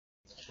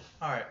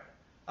All right.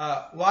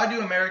 Why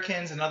do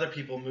Americans and other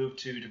people move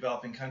to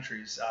developing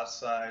countries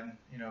outside,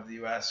 of the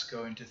U.S.,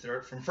 going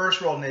to from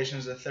first world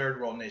nations to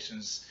third world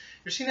nations?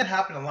 You're seeing that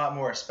happen a lot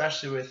more,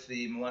 especially with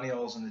the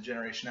millennials and the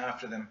generation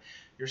after them.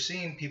 You're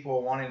seeing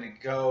people wanting to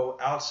go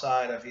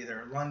outside of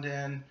either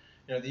London,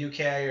 the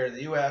UK or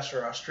the US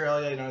or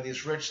Australia,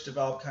 these rich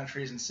developed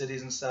countries and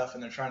cities and stuff,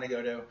 and they're trying to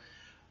go to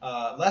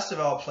less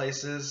developed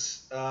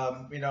places.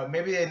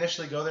 Maybe they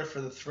initially go there for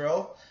the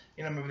thrill.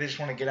 Maybe they just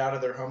want to get out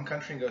of their home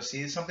country and go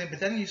see something. But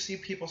then you see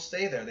people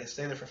stay there. They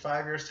stay there for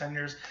 5 years, 10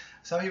 years.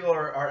 Some people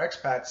are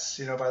expats.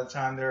 By the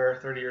time they're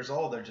 30 years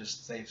old,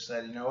 they've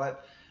said, you know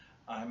what,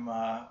 I'm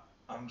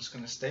just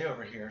going to stay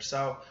over here.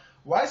 So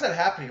why is that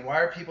happening? Why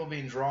are people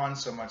being drawn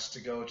so much to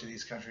go to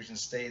these countries and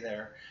stay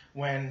there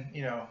when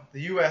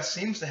the U.S.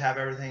 seems to have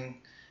everything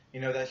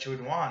that you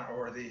would want,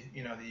 or the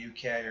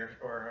UK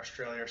or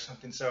Australia or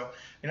something? So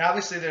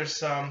obviously there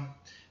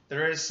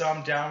is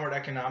some downward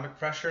economic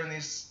pressure in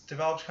these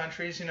developed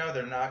countries.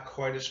 They're not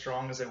quite as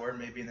strong as they were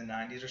maybe in the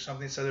 90s or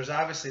something. So there's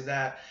obviously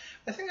that.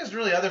 I think there's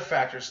really other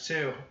factors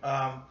too.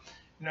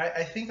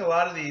 I think a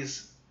lot of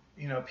these,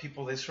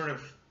 people, they sort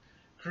of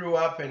grew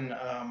up in,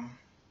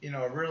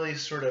 a really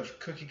sort of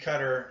cookie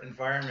cutter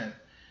environment.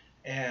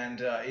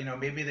 And,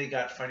 maybe they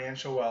got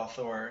financial wealth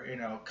or,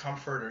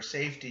 comfort or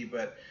safety,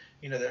 but,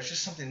 there's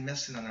just something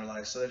missing in their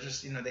life. So they're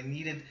just, they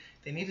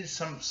needed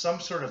some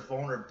sort of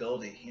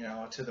vulnerability,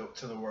 to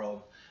the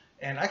world.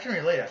 And I can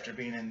relate after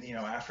being in,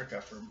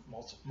 Africa for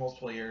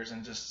multiple years,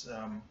 and just,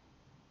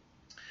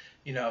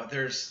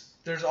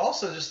 there's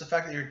also just the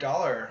fact that your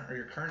dollar or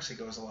your currency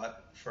goes a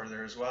lot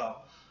further as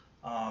well.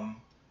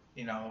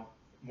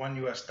 One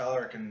US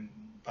dollar can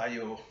buy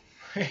you,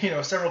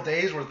 several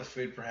days worth of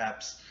food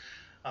perhaps,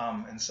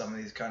 in some of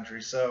these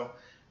countries. So,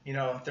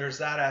 there's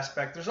that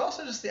aspect. There's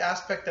also just the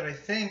aspect that I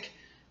think,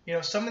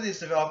 some of these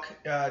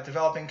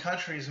developing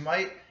countries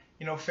might,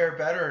 fare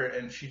better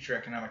in future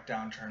economic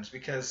downturns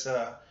because,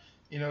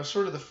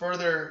 sort of the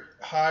further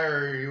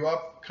higher you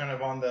up kind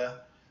of on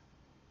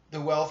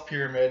the wealth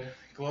pyramid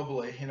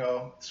globally,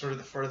 sort of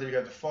the further you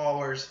have the fall,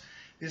 whereas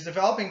these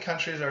developing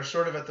countries are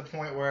sort of at the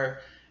point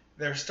where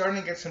they're starting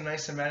to get some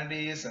nice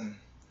amenities and,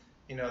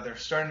 they're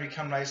starting to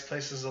become nice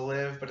places to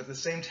live, but at the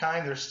same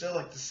time, there's still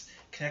like this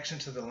connection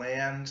to the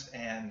land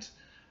and,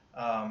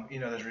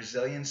 there's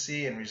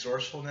resiliency and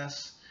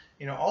resourcefulness,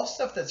 all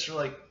stuff that's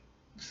really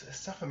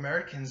stuff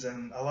Americans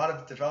and a lot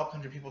of developed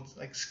country people,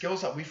 like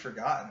skills that we've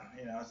forgotten,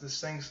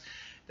 these things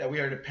that we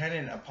are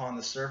dependent upon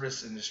the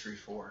service industry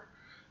for,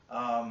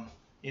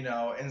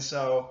 and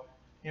so,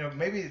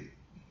 maybe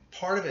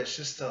part of it's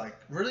just to like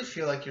really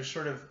feel like you're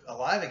sort of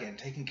alive again,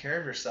 taking care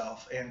of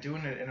yourself and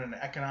doing it in an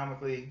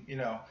economically,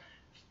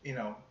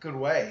 good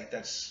way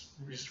that's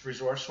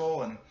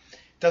resourceful and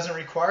doesn't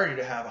require you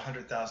to have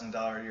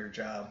 $100,000 a year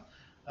job,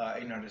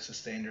 to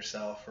sustain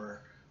yourself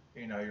or,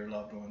 your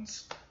loved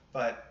ones.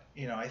 But,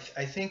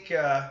 I think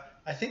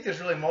there's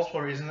really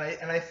multiple reasons.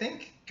 And I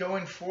think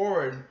going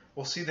forward,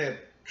 we'll see the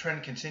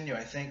trend continue.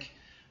 I think,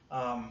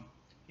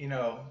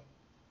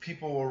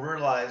 people will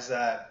realize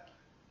that,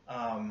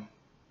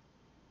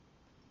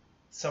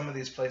 some of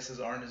these places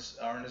aren't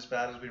as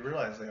bad as we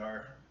realize they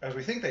are, as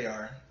we think they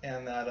are,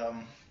 and that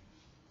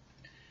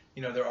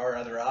there are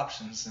other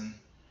options. And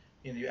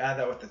you add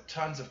that with the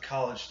tons of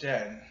college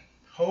debt, and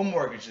home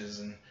mortgages,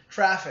 and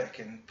traffic,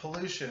 and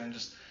pollution, and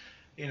just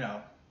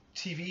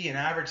TV and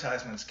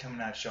advertisements coming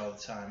at you all the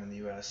time in the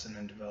U.S. and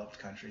in developed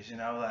countries.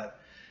 That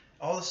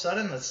all of a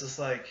sudden it's just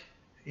like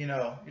you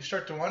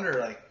start to wonder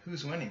like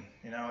who's winning.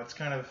 It's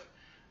kind of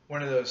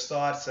one of those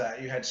thoughts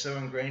that you had so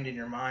ingrained in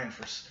your mind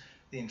for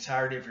the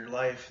entirety of your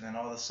life, and then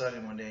all of a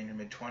sudden one day in your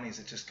mid-20s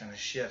it just kind of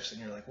shifts,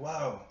 and you're like,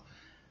 whoa,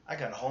 I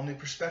got a whole new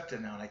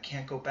perspective now, and I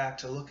can't go back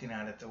to looking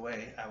at it the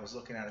way I was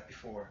looking at it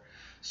before.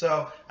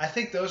 So I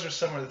think those are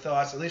some of the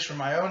thoughts, at least for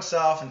my own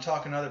self, and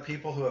talking to other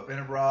people who have been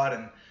abroad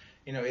and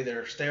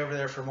either stay over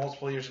there for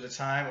multiple years at a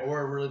time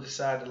or really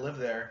decide to live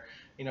there.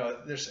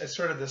 It's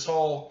sort of this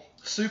whole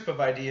soup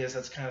of ideas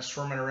that's kind of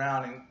swarming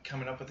around and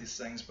coming up with these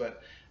things.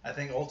 But I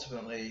think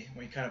ultimately,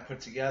 when you kind of put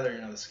together,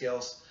 the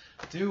scales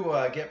do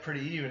get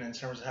pretty even in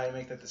terms of how you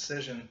make that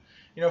decision.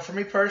 For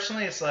me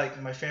personally, it's like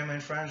my family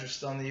and friends are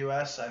still in the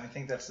U.S. I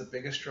think that's the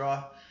biggest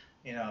draw.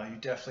 You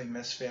definitely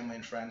miss family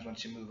and friends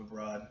once you move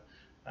abroad,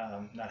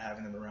 not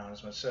having them around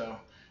as much. So,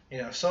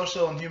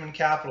 social and human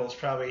capital is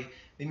probably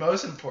the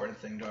most important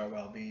thing to our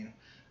well-being.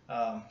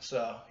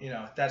 So,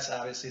 that's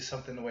obviously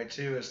something to weigh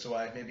too as to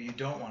why maybe you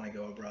don't want to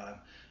go abroad.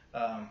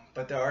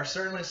 But there are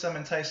certainly some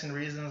enticing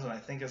reasons, and I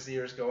think as the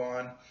years go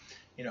on,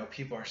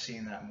 people are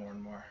seeing that more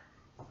and more.